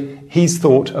similarly, he's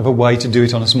thought of a way to do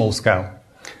it on a small scale.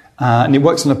 And it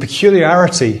works on a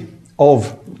peculiarity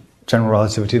of general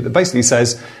relativity that basically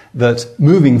says that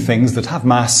moving things that have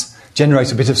mass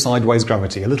generate a bit of sideways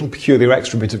gravity, a little peculiar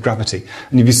extra bit of gravity.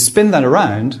 And if you spin that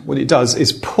around, what it does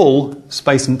is pull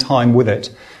space and time with it.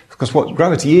 Because what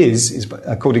gravity is,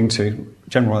 according to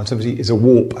general relativity, is a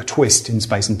warp, a twist in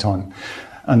space and time.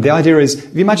 And the idea is,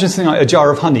 if you imagine something like a jar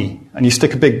of honey, and you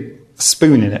stick a big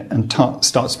spoon in it and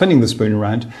start spinning the spoon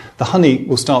around, the honey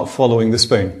will start following the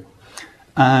spoon.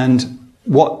 And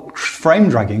what frame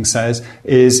dragging says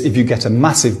is if you get a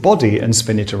massive body and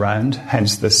spin it around,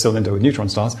 hence the cylinder with neutron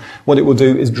stars, what it will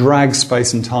do is drag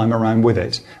space and time around with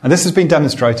it. And this has been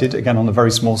demonstrated, again, on a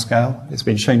very small scale. It's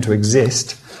been shown to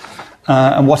exist.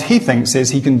 And what he thinks is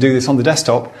he can do this on the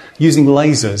desktop using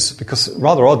lasers, because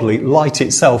rather oddly, light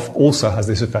itself also has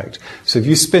this effect. So if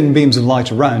you spin beams of light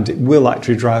around, it will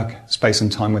actually drag space and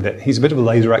time with it. He's a bit of a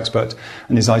laser expert,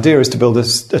 and his idea is to build a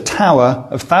tower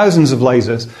of thousands of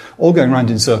lasers, all going around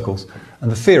in circles.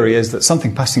 And the theory is that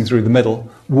something passing through the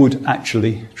middle would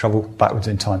actually travel backwards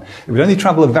in time. It would only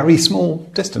travel a very small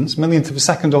distance, millionth of a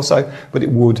second or so, but it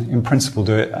would, in principle,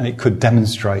 do it, and it could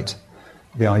demonstrate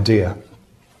the idea.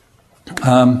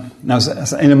 Now,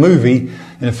 in a movie,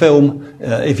 in a film,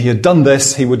 if he had done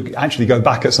this, he would actually go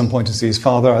back at some point to see his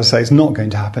father. I say it's not going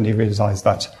to happen. He realised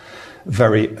that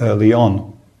very early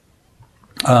on.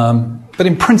 But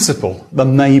in principle, there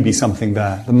may be something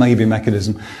there. There may be a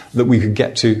mechanism that we could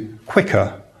get to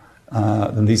quicker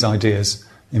than these ideas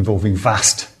involving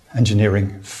vast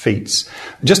engineering feats.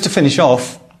 Just to finish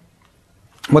off,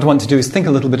 what I want to do is think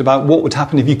a little bit about what would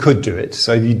happen if you could do it.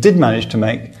 So if you did manage to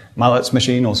make Mallett's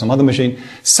machine or some other machine,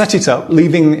 set it up,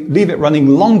 leave it running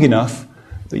long enough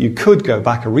that you could go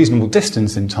back a reasonable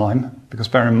distance in time, because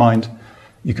bear in mind,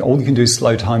 all you can do is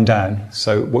slow time down.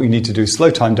 So what you need to do is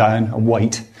slow time down and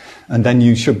wait, and then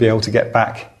you should be able to get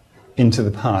back into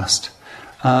the past.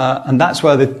 And that's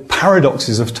where the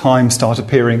paradoxes of time start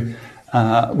appearing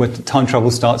where time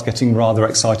travel starts getting rather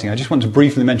exciting. I just want to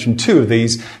briefly mention two of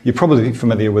these. You're probably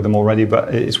familiar with them already,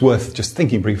 but it's worth just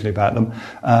thinking briefly about them.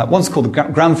 One's called the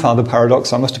grandfather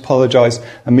paradox. I must apologise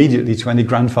immediately to any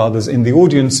grandfathers in the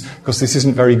audience, because this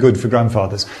isn't very good for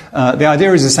grandfathers. The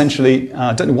idea is essentially,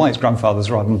 I don't know why it's grandfathers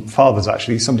rather than fathers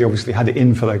actually, somebody obviously had it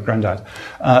in for their granddad.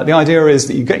 The idea is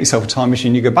that you get yourself a time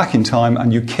machine, you go back in time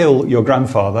and you kill your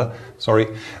grandfather,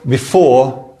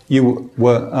 before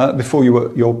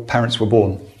your parents were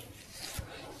born,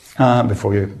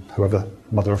 whoever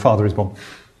mother or father is born.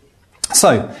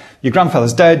 So your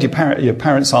grandfather's dead, your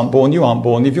parents aren't born, you aren't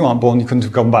born. If you aren't born, you couldn't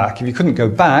have gone back. If you couldn't go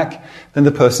back, then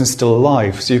the person's still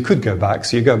alive, so you could go back.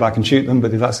 So you go back and shoot them,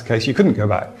 but if that's the case, you couldn't go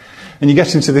back. And you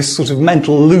get into this sort of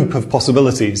mental loop of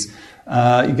possibilities.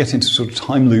 You get into sort of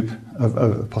time loop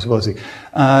of possibility.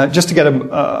 Just to get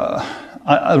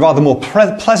a rather more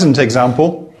pleasant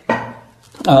example.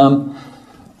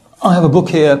 I have a book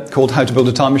here called How to Build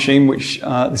a Time Machine, which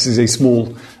this is a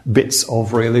small bits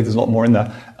of, really. There's a lot more in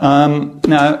there.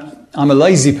 Now, I'm a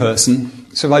lazy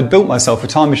person, so if I'd built myself a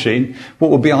time machine, what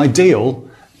would be ideal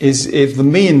is if the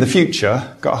me in the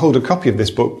future got hold of a copy of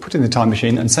this book, put it in the time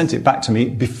machine, and sent it back to me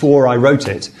before I wrote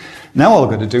it. Now all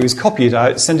I've got to do is copy it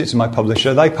out, send it to my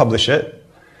publisher, they publish it,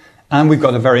 and we've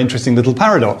got a very interesting little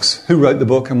paradox. Who wrote the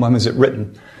book and when was it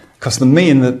written? Because the me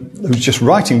who was just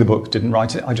writing the book didn't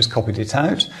write it, I just copied it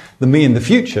out. The me in the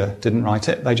future didn't write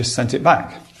it, they just sent it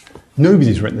back.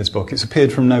 Nobody's written this book, it's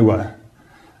appeared from nowhere.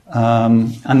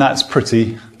 And that's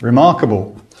pretty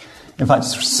remarkable. In fact,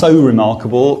 it's so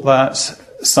remarkable that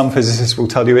some physicists will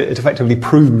tell you it effectively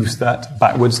proves that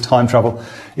backwards time travel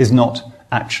is not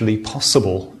actually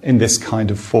possible in this kind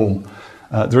of form.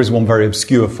 There is one very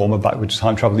obscure form of backwards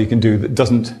time travel you can do that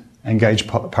doesn't engage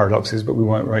paradoxes, but we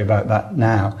won't worry about that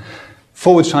now.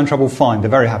 Forwards time travel, fine, they're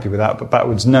very happy with that, but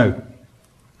backwards, no.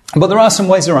 But there are some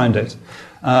ways around it.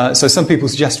 So some people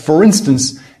suggest, for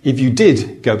instance, if you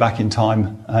did go back in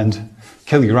time and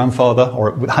kill your grandfather,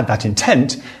 or had that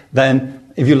intent,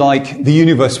 then, if you like, the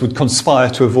universe would conspire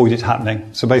to avoid it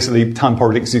happening. So basically, time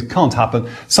paradoxes can't happen.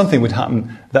 Something would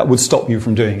happen that would stop you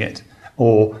from doing it.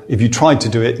 Or if you tried to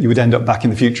do it, you would end up back in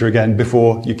the future again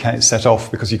before you can't set off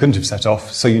because you couldn't have set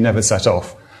off, so you never set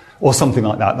off. Or something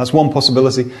like that. That's one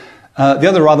possibility. The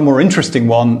other rather more interesting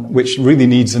one, which really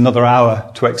needs another hour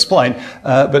to explain,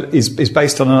 but is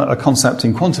based on a concept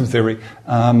in quantum theory.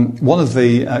 One of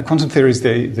the quantum theory is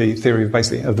the theory of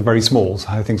basically of the very smalls,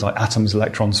 how things like atoms,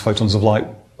 electrons, photons of light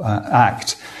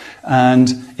act. And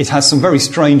it has some very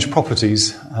strange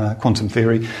properties, quantum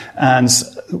theory, and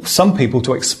some people,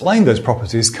 to explain those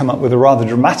properties, come up with a rather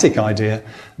dramatic idea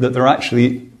that there are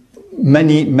actually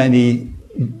many, many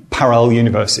parallel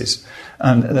universes.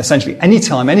 And essentially,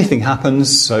 anytime anything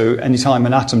happens, so anytime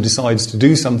an atom decides to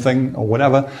do something or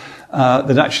whatever,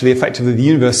 that actually effectively the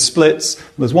universe splits.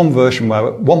 There's one version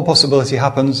where one possibility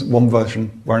happens, one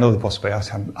version where another possibility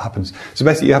happens. So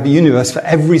basically you have a universe for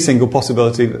every single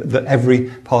possibility that every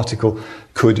particle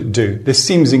could do. This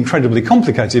seems incredibly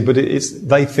complicated, but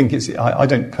they think it's, I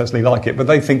don't personally like it, but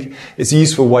they think it's a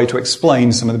useful way to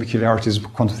explain some of the peculiarities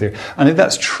of quantum theory. And if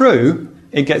that's true,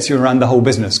 it gets you around the whole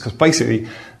business, because basically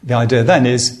the idea then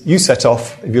is you set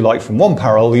off, if you like, from one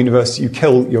parallel universe, you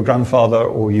kill your grandfather,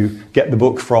 or you get the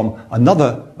book from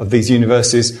another of these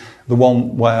universes, the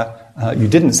one where you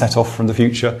didn't set off from the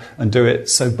future and do it,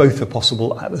 so both are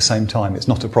possible at the same time. It's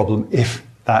not a problem if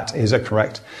that is a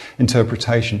correct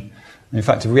interpretation. And in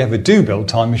fact, if we ever do build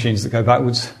time machines that go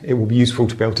backwards, it will be useful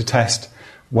to be able to test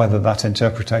whether that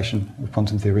interpretation of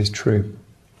quantum theory is true.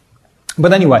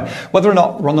 But anyway, whether or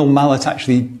not Ronald Mallett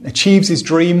actually achieves his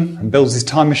dream and builds his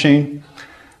time machine,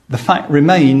 the fact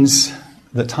remains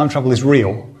that time travel is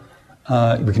real.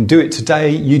 We can do it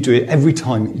today, you do it every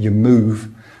time you move,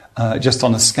 just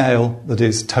on a scale that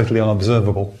is totally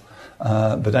unobservable.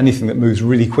 But anything that moves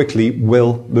really quickly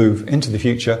will move into the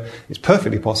future. It's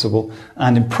perfectly possible,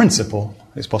 and in principle,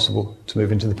 it's possible to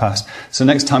move into the past. So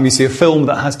next time you see a film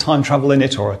that has time travel in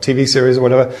it, or a TV series or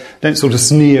whatever, don't sort of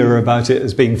sneer about it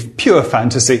as being pure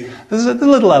fantasy. There's a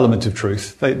little element of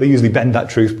truth. They usually bend that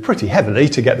truth pretty heavily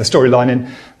to get the storyline in,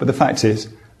 but the fact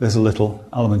is, there's a little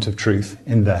element of truth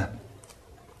in there.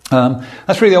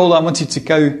 That's really all I wanted to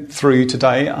go through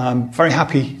today. I'm very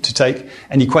happy to take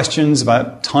any questions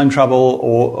about time travel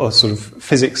or sort of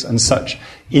physics and such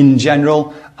in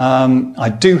general. I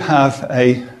do have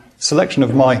a selection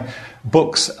of my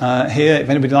books here. If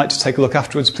anybody would like to take a look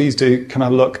afterwards, please do come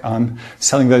have a look. I'm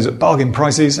selling those at bargain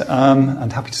prices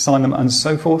and happy to sign them and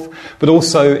so forth. But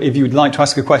also, if you would like to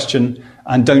ask a question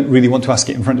and don't really want to ask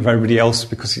it in front of everybody else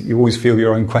because you always feel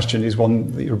your own question is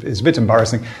one that is a bit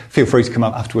embarrassing, feel free to come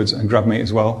up afterwards and grab me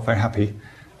as well. Very happy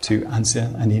to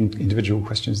answer any individual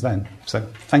questions then. So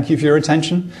thank you for your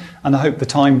attention, and I hope the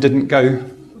time didn't go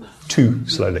too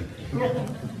slowly.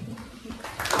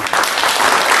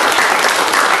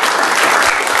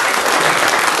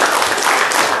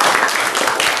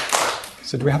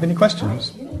 So do we have any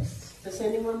questions? Yes. Does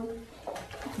anyone?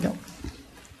 Yeah.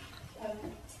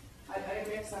 I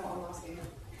agree with what I'm asking.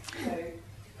 So,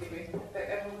 but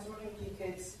I was wondering if you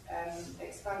could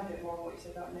expand a bit more on what you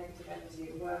said about negative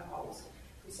energy and wormholes.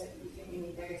 You said that you think you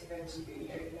need negative energy, but you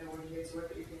don't know what it is or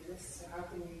whether it exists. So how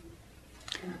can you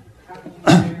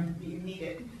know that you need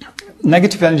it?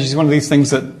 Negative energy is one of these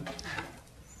things that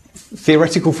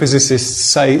theoretical physicists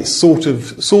say sort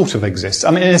of exists.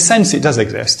 I mean, in a sense, it does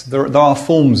exist. There are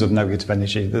forms of negative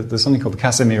energy. There's something called the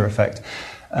Casimir effect,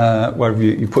 where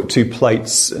you put two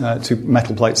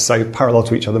metal plates, say, parallel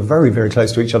to each other, very, very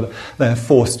close to each other. They're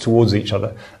forced towards each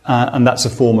other, and that's a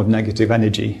form of negative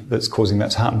energy that's causing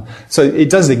that to happen. So it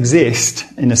does exist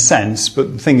in a sense,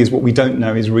 but the thing is, what we don't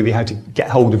know is really how to get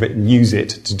hold of it and use it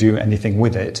to do anything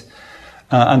with it.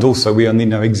 And also, we only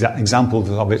know examples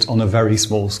of it on a very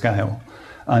small scale.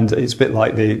 And it's a bit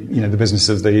like the business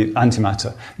of the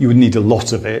antimatter. You would need a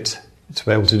lot of it to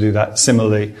be able to do that.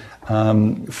 Similarly,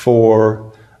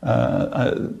 for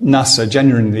NASA,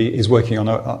 genuinely is working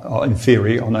on, in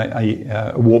theory, on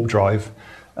a warp drive,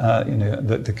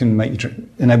 that can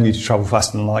enable you to travel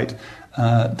faster than light.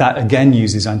 That again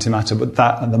uses antimatter, but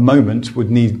that at the moment would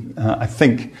need, I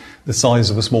think, the size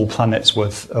of a small planet's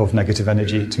worth of negative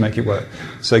energy to make it work.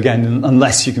 So again,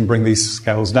 unless you can bring these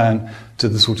scales down to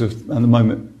the sort of, at the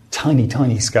moment, tiny,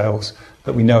 tiny scales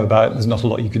that we know about, there's not a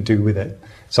lot you could do with it.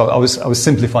 So I was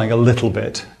simplifying a little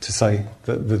bit to say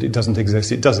that it doesn't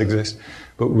exist. It does exist,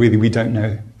 but really we don't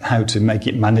know how to make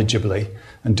it manageably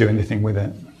and do anything with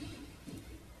it.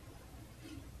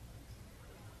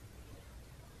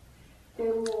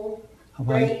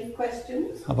 Brave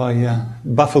questions? Have I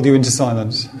baffled you into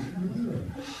silence?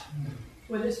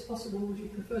 When it's possible, would you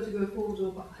prefer to go forwards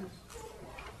or backwards?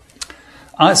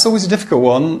 It's always a difficult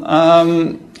one,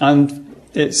 and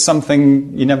it's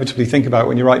something you inevitably think about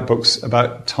when you write books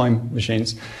about time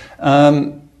machines.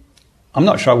 I'm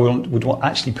not sure I would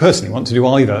actually personally want to do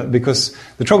either, because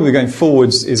the trouble with going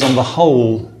forwards is, on the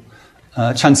whole,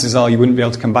 chances are you wouldn't be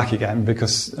able to come back again,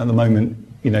 because at the moment,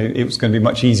 it was going to be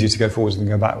much easier to go forwards than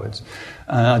go backwards.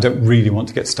 I don't really want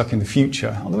to get stuck in the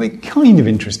future, although it's kind of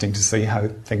interesting to see how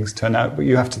things turn out. But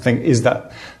you have to think, is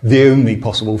that the only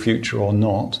possible future or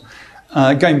not?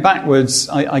 Going backwards,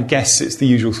 I guess it's the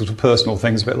usual sort of personal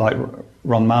things, a bit like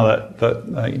Ron Mallett,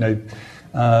 that,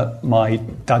 my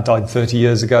dad died 30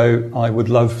 years ago. I would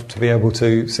love to be able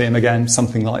to see him again,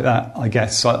 something like that, I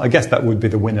guess. So I guess that would be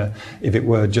the winner if it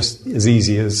were just as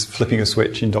easy as flipping a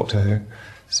switch in Doctor Who.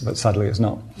 But sadly, it's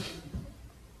not.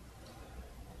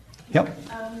 Yep.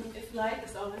 If light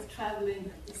is always traveling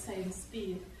at the same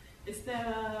speed, is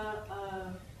there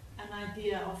an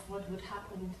idea of what would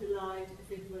happen to light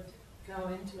if it would go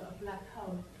into a black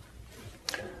hole?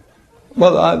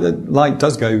 Well, light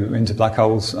does go into black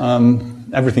holes.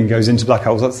 Everything goes into black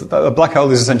holes. A black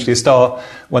hole is essentially a star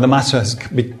where the matter has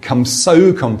become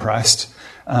so compressed,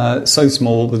 so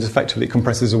small that effectively it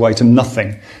compresses away to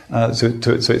nothing. So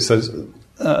it's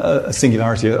a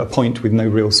singularity, a point with no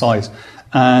real size.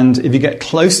 And if you get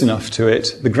close enough to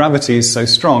it, the gravity is so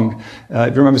strong.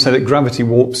 If you remember, say that gravity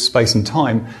warps space and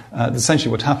time, essentially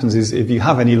what happens is, if you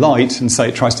have any light and say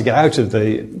it tries to get out of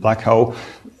the black hole,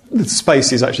 the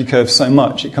space is actually curved so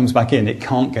much it comes back in. It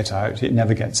can't get out. It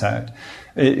never gets out.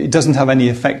 It doesn't have any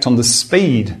effect on the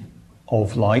speed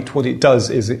of light. What it does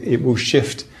is it will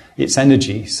shift its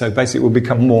energy. So basically it will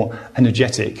become more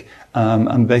energetic.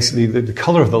 And basically the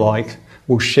colour of the light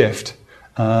will shift.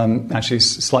 Actually,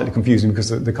 it's slightly confusing because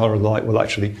the colour of the light will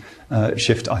actually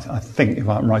shift, I think, if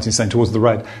I'm right in saying, towards the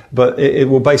red. But it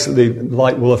will basically,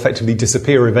 light will effectively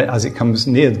disappear as it comes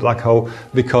near the black hole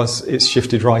because it's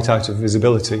shifted right out of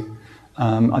visibility.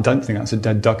 I don't think that's a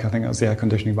dead duck. I think that's the air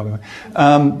conditioning, by the way.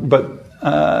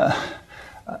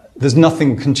 There's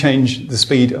nothing can change the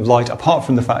speed of light apart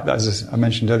from the fact that, as I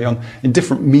mentioned earlier on, in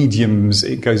different mediums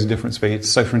it goes at different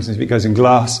speeds. So, for instance, if it goes in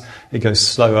glass, it goes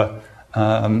slower.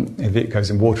 If it goes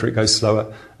in water, it goes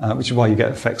slower, which is why you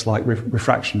get effects like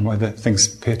refraction, where the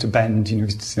things appear to bend. You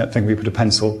see that thing where you put a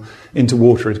pencil into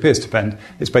water, it appears to bend.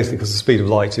 It's basically because the speed of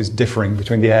light is differing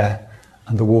between the air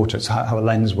and the water. It's how a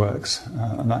lens works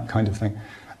and that kind of thing.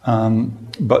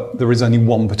 But there is only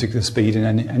one particular speed in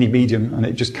any medium, and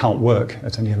it just can't work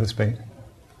at any other speed.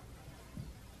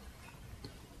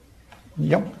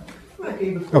 Yep.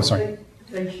 Okay, Oh, sorry.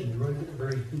 Right at the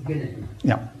very beginning.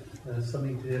 Yeah.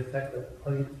 something to the effect that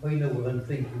I know what I'm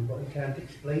thinking, but I can't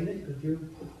explain it. Could you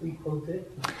re-quote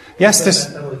it? Yes,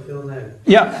 That's how I feel now.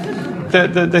 Yeah,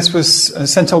 this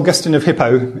was St. Augustine of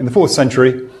Hippo in the 4th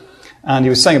century, and he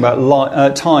was saying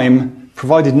about time,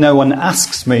 provided no one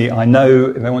asks me, I know.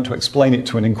 If I want to explain it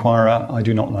to an inquirer, I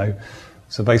do not know.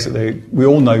 So basically, we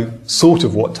all know sort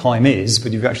of what time is,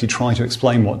 but if you actually try to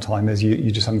explain what time is, you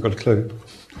just haven't got a clue.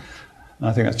 And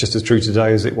I think that's just as true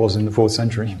today as it was in the 4th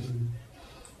century.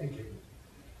 Thank you.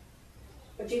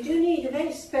 But you do need a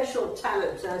very special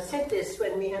talent, and I said this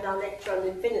when we had our lecture on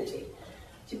infinity,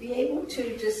 to be able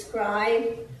to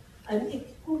describe an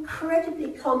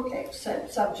incredibly complex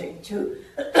subject to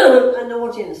an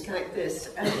audience like this,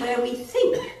 and where we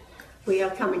think we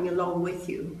are coming along with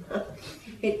you.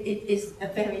 It is a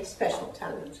very special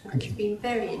talent. Thank you. It's been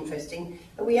very interesting.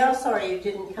 And we are sorry you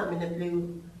didn't come in a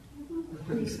blue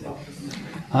police box.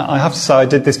 I have to say, I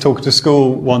did this talk at a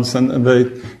school once, and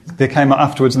they came out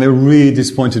afterwards and they were really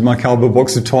disappointed my cardboard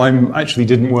box of time actually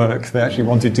didn't work. They actually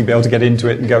wanted to be able to get into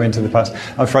it and go into the past.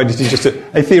 I'm afraid it is just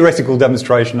a theoretical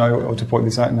demonstration. I ought to point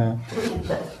this out now.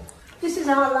 This is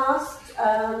our last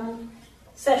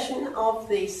session of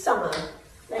the summer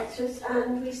lectures,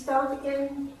 and we start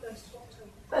again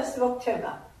 1st of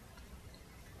October.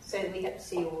 So we get to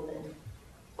see you all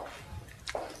then.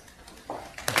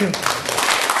 Thank you.